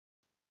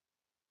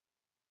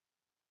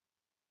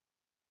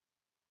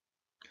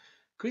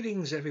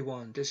Greetings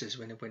everyone, this is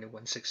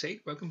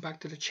Winner168. Welcome back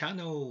to the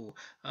channel.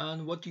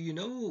 And what do you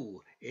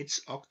know? It's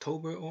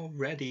October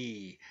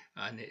already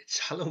and it's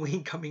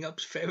Halloween coming up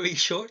very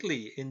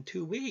shortly in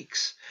 2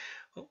 weeks.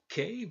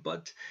 Okay,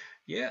 but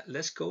yeah,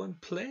 let's go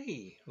and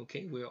play.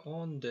 Okay, we're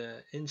on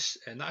the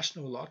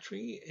National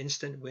Lottery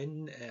Instant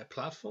Win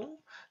platform.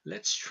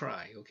 Let's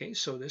try. Okay,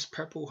 so this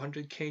purple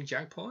 100k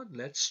jackpot,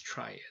 let's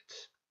try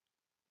it.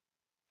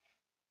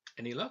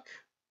 Any luck?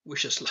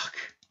 Wish us luck.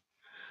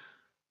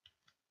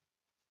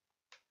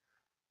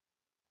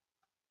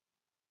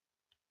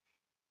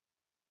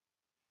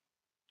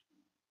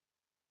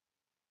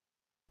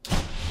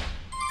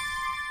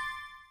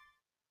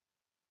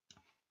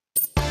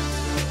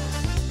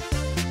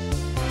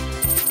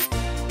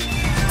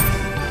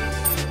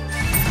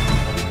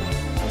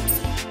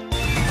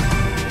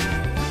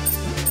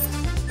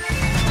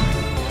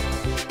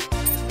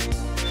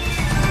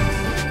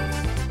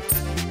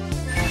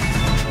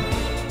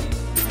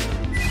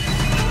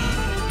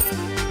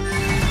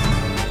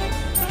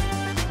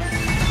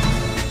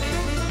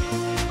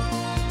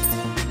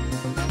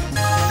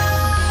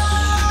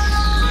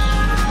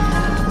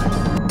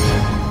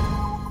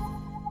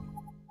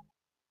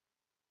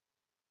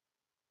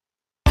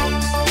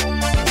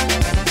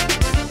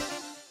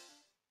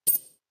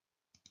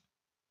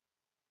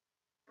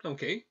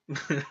 Okay,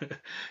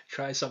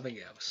 try something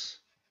else.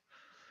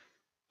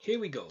 Here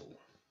we go.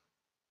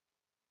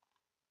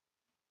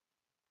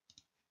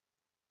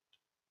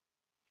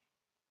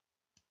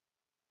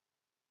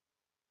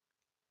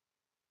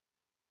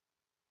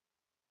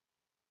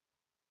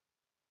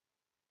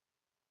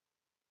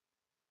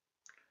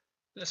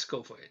 Let's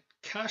go for it.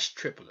 Cash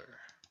tripler.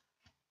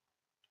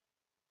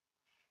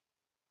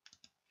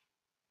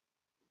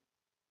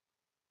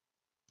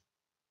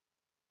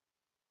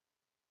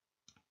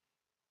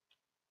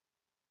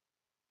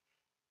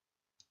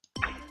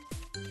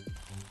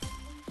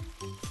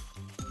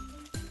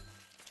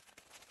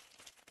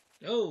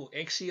 Oh,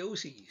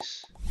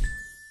 Xeoses.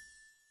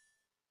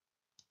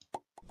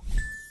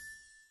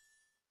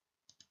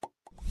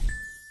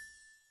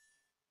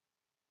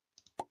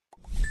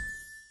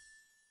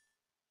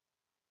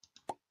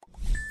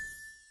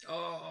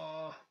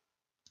 Oh.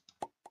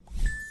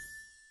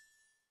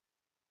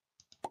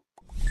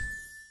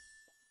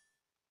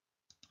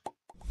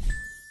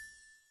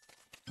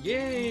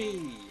 Yay!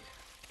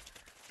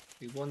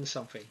 We won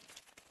something.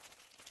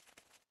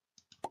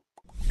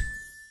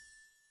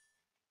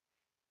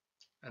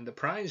 And the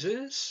prize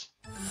is...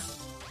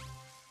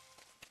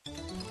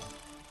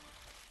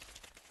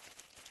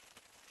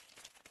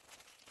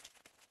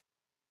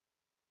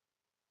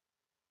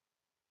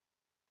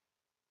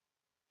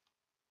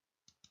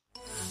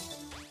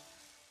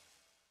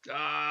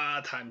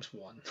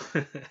 ×1.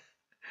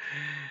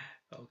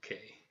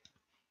 Okay.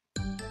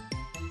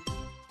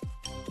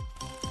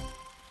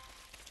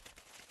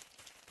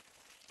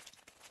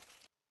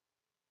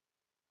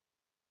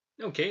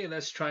 Okay,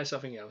 let's try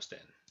something else then.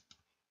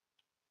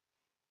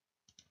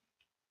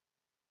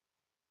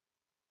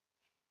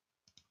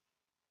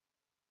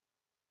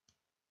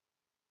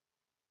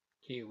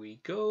 Here we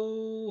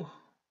go.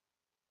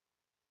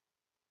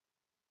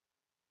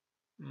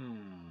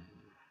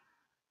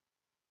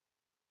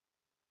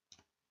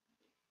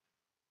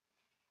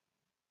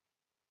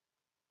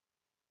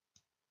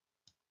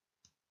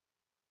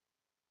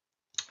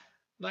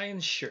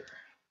 Lion, sure.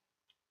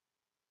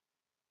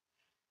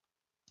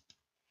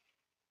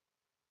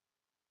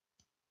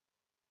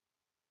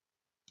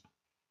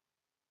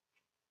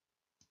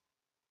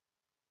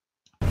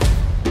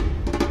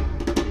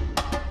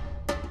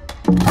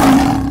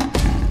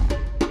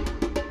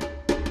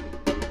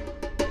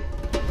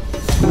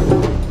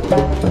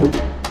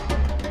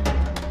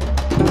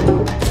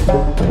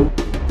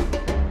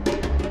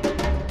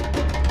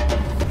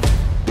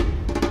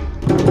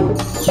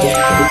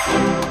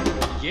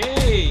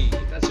 Yay!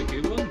 That's a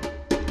good one.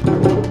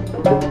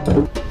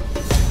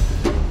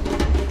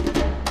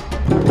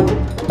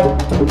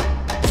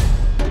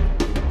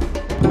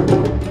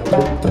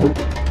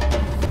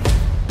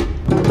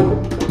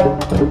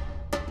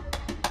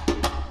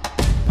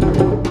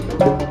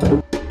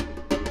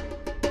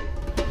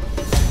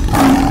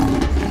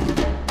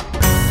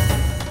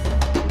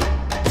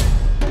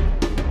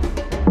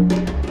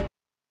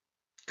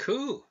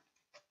 Cool.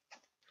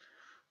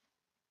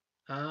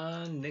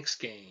 And next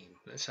game,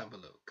 let's have a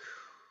look.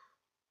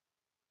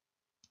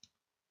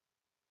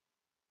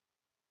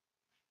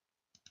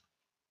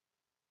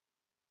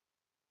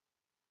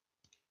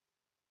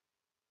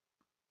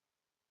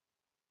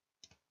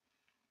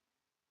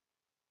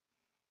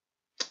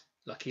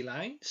 Lucky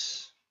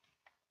lines.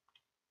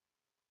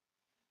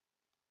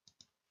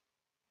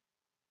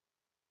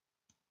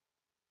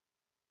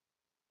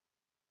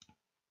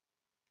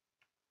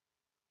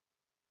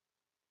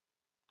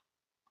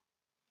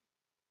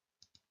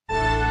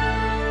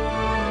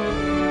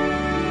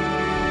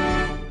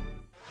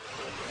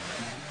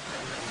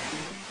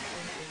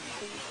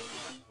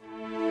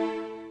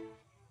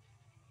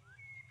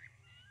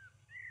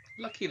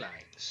 Lucky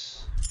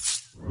lines.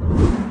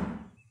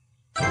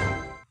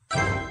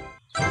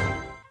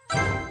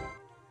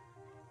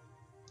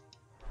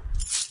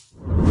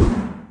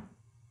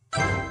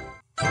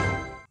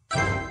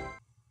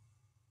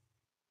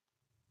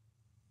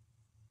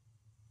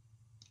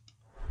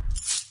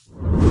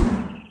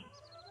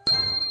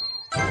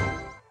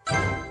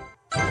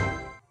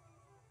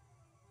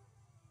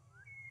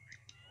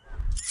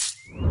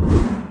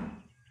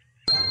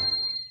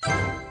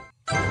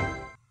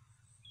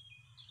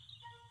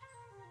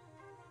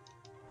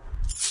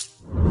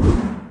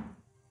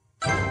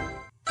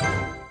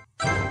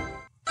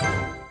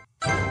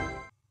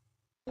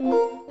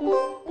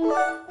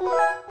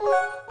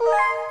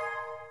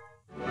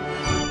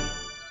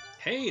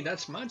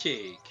 that's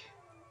magic.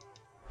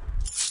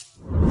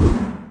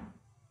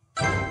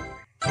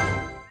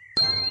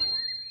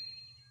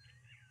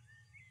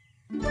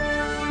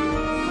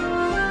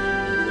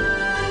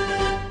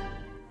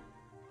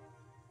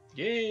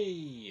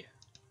 Yay!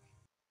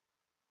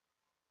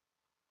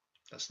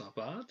 That's not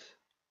bad.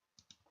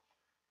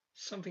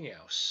 Something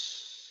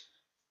else.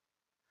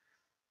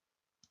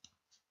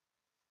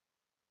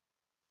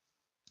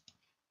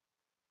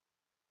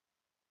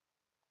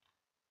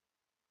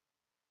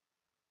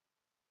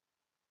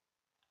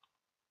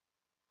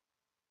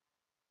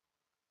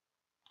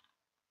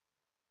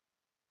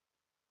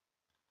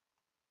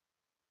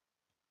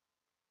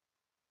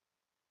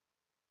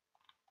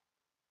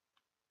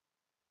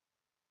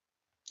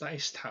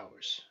 Dice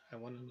towers. I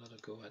want another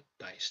go at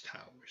dice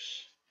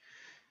towers.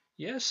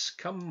 Yes,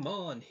 come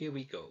on, here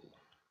we go.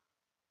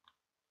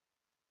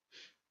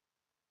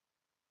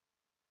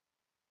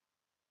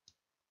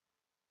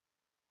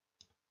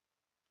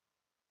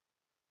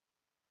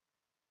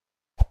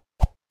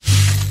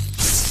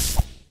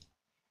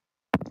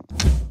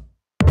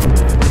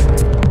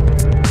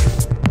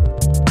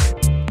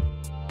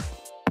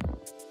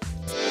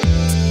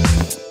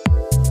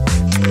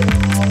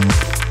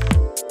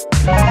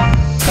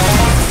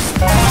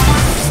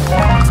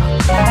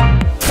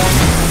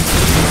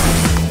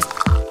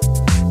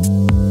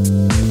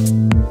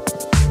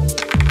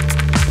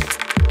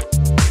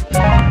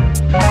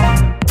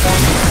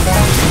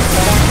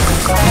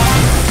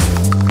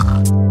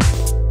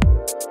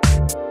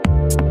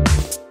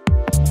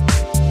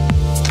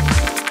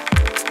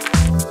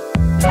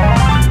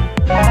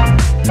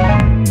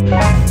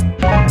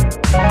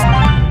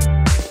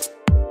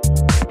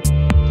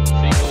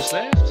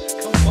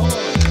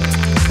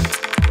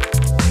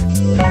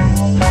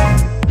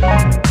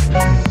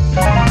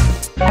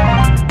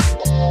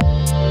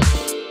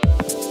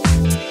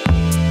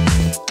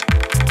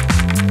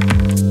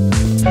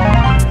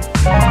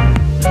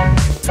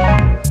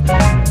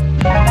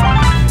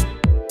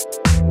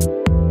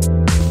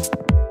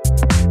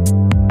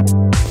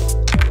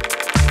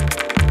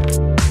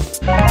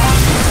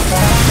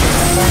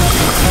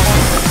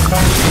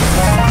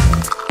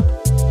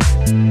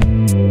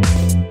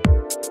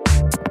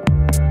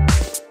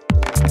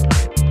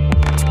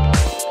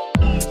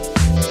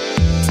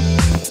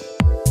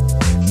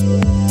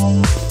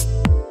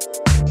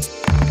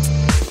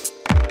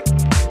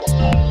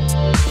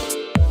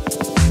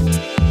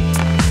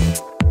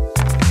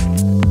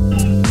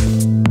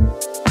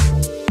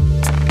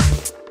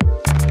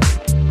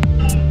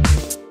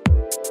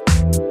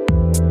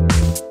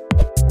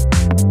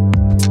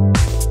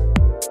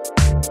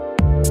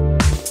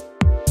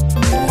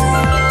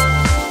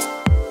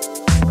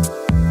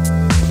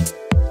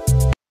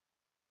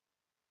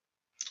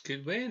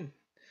 Good win.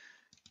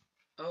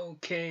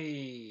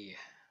 Okay.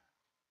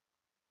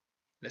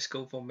 Let's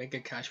go for mega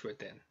cashword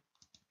then.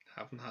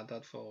 Haven't had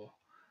that for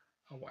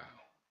a while.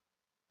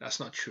 That's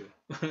not true.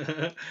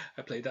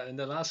 I played that in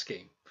the last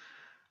game.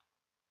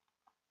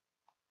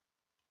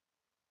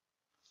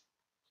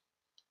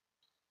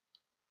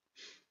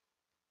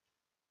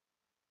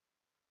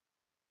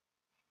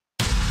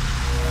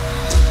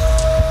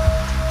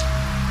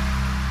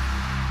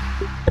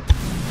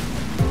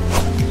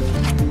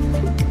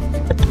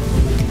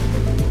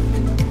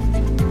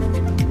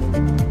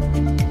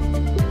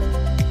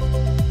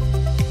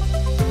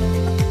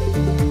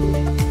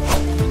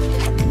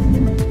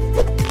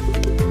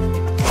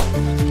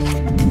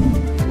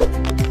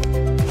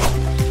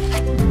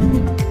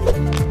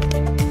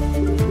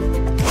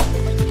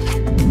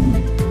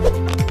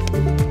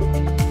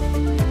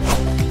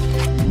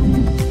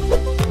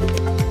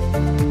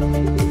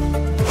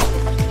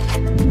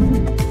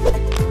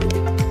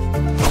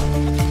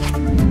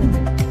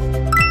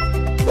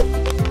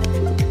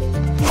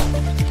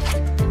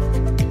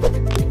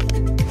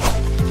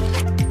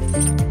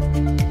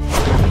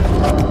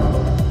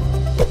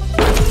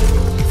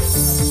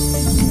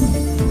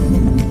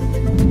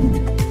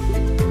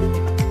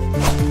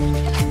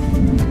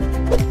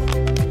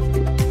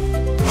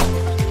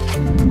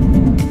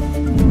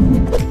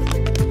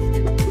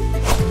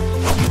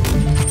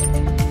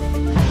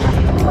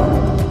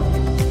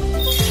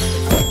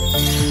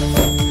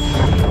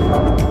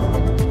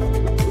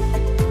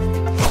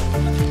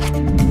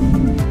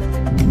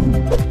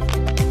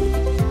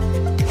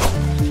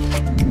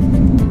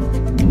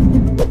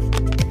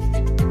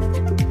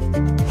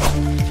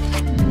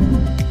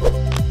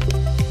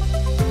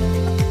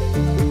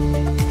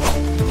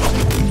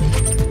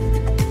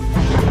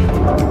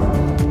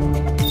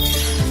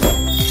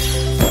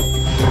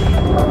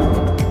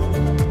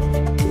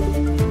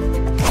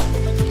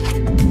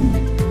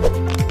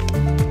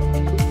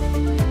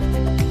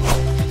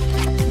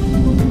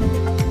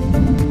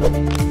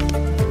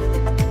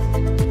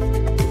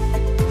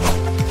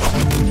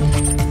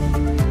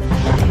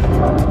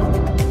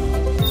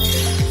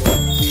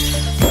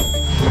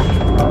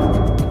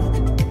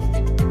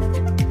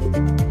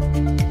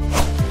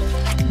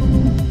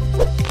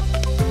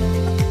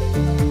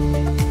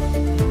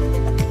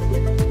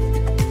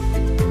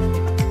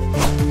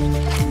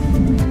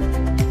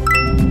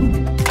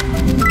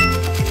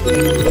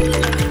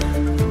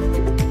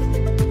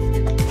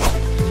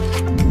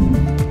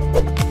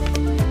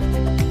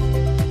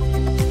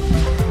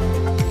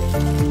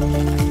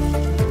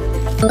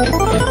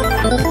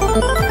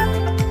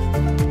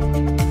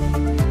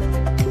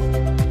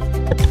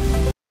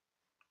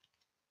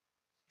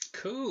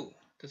 Cool.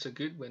 That's a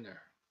good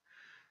winner.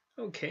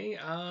 Okay,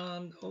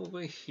 and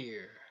over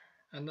here,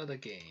 another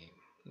game.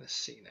 Let's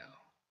see now.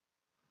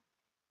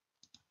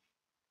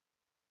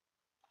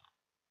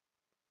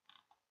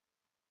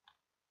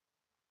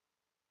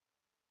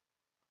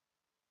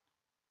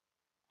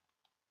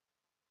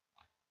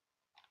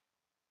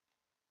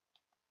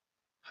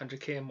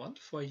 $100K a month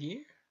for a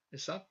year?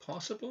 Is that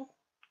possible?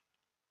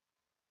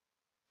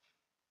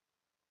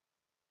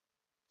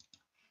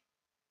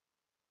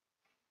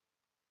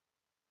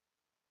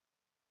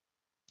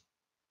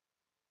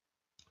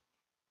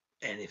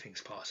 Anything's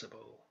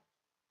possible.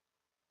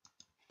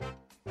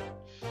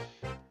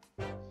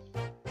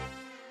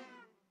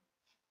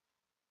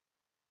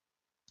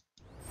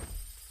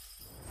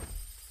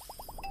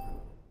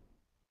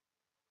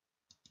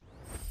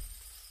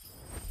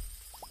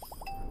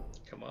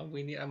 Come on,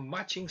 we need a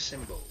matching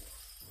symbol.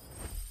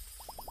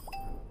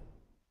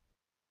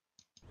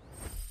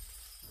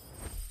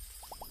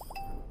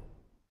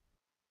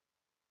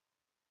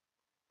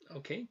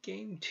 Okay,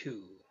 game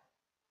 2.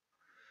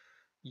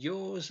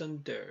 Yours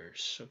and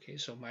theirs. Okay,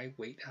 so my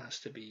weight has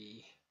to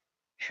be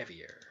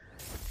heavier.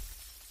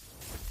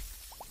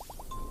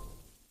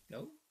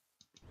 No.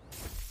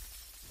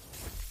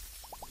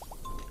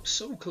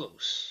 So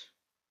close.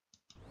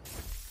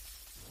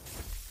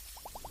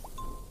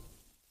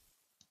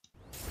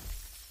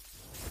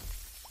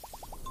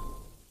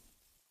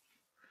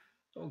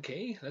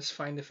 Okay, let's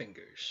find the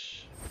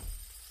fingers.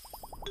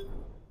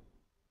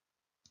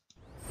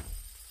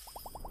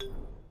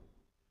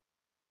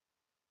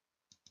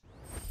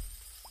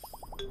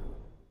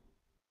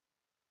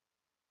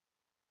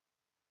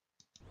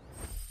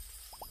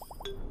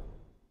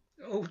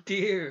 Oh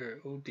dear,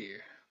 oh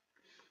dear.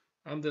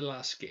 On the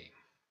last game.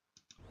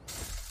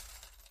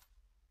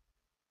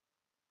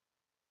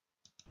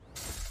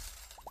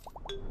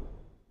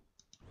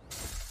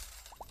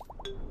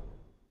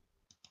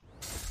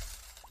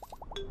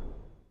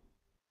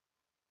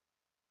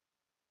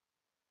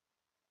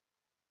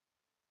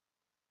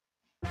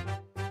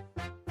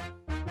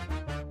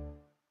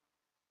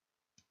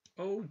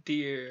 Oh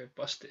dear,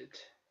 busted.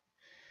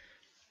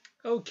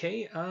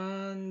 Okay,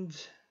 and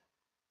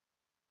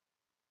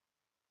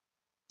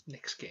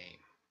next game.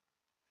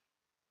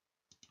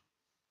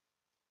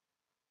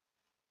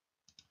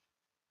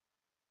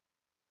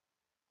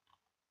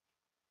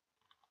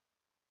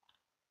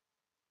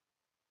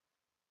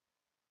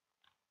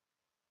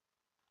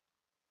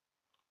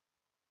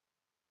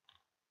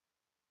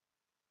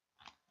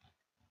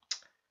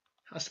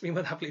 Has to be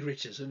Monopoly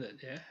Riches, isn't it?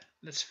 Yeah.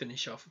 Let's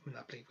finish off with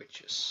Monopoly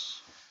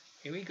Riches.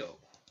 Here we go.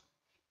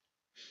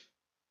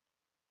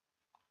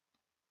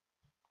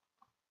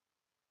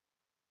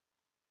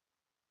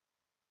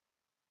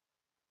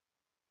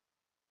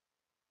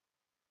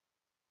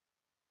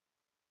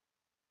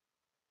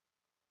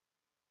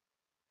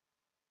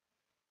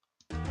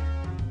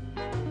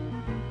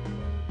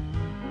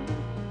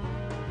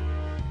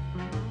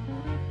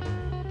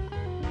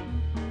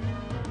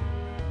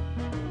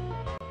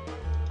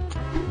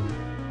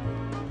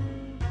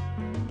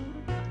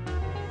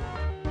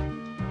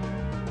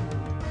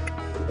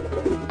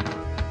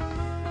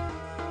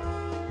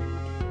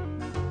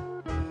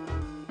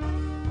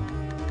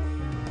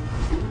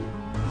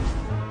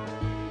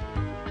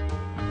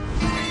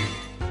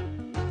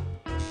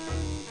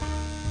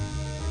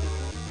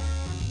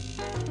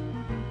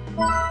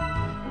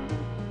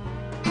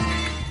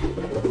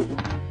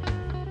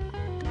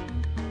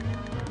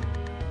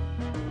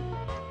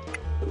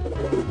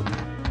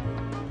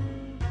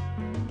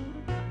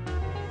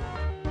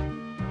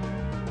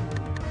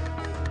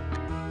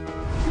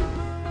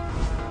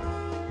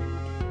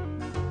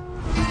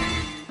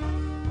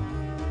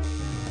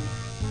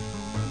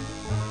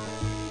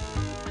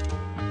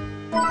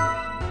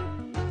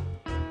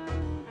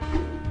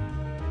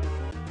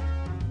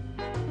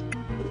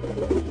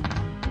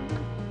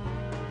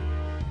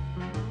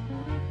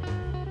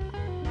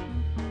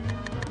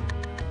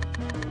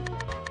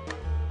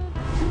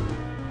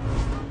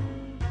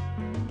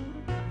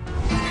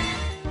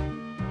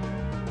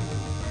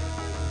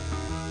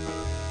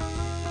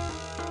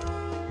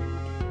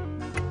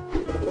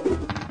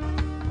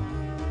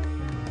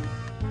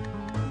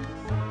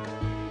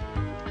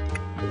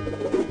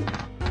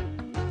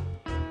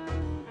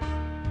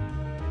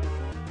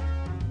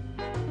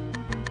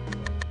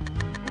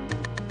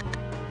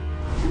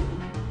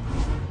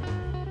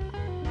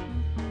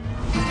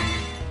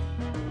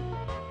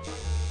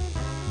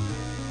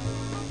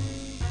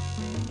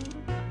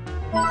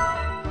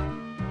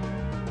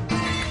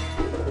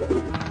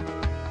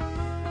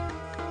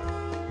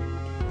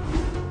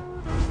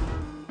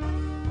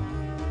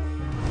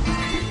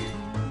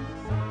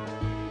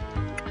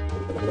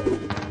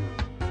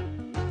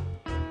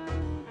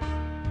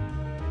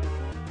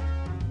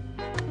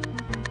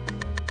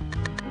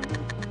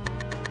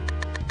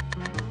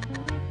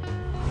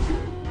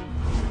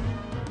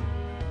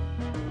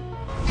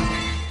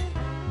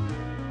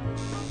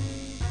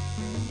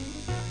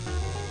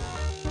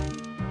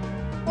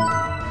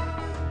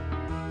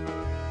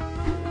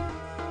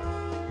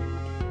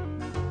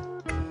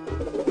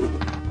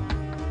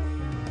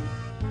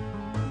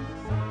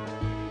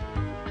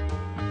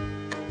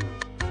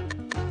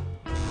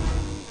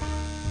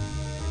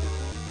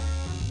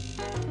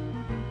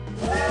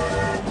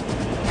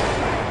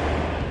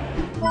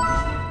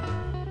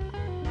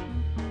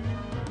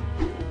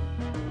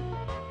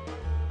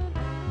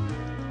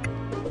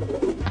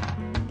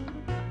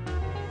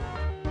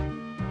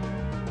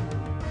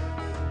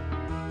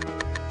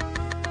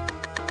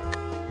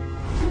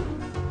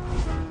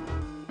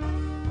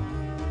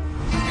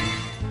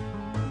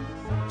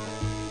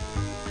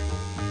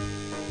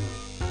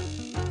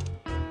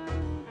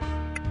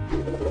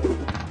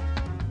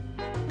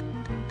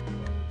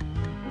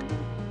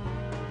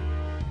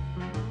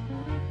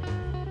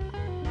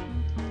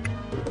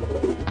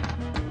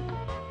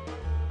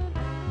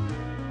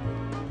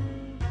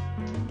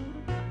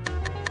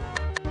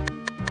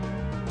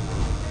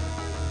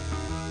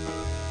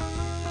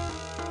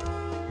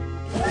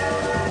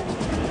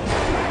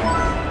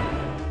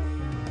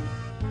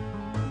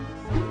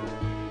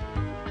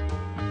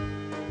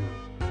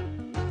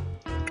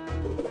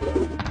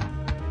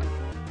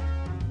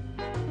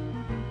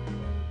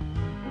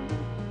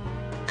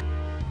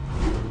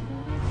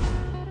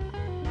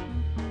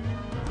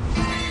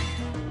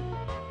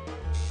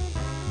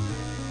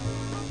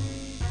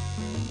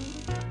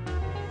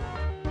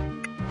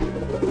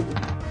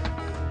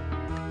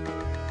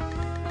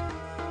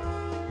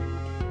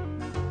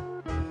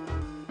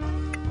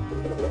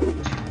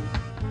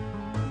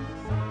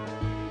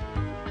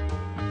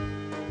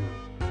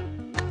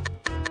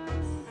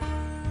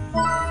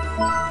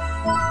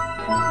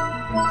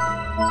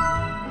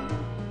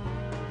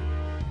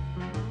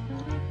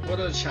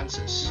 the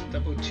chances?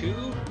 Double 2,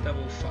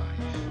 double 5.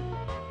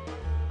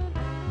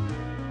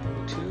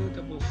 Double 2,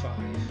 double 5.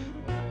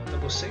 Or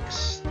double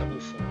 6, double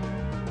 4.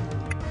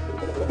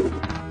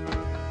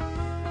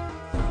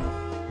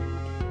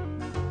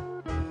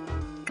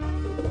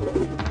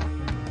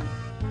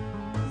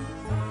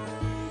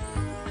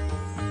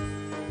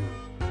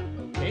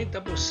 Okay,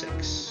 double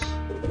 6.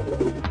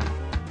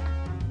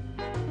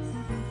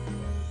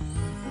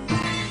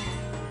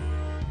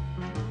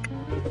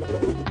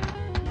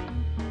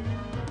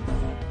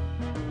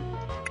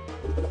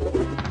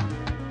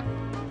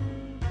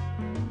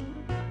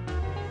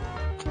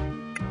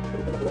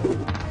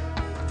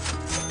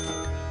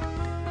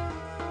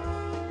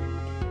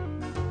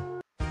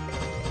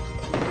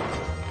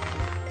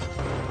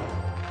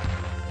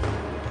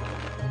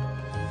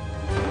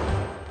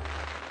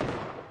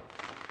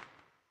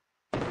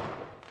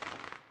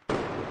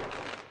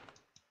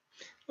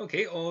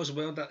 Okay, all's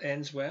well that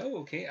ends well.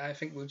 Okay, I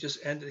think we'll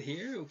just end it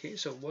here. Okay,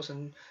 so it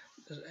wasn't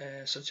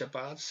such a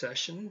bad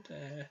session.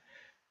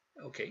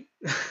 Okay.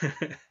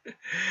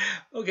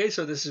 Okay,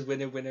 so this is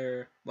winner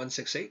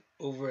 168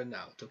 over and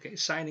out. Okay,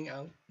 signing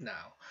out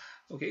now.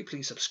 Okay,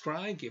 please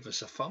subscribe, give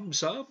us a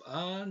thumbs up,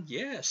 and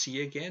yeah, see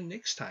you again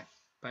next time.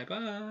 Bye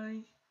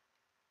bye.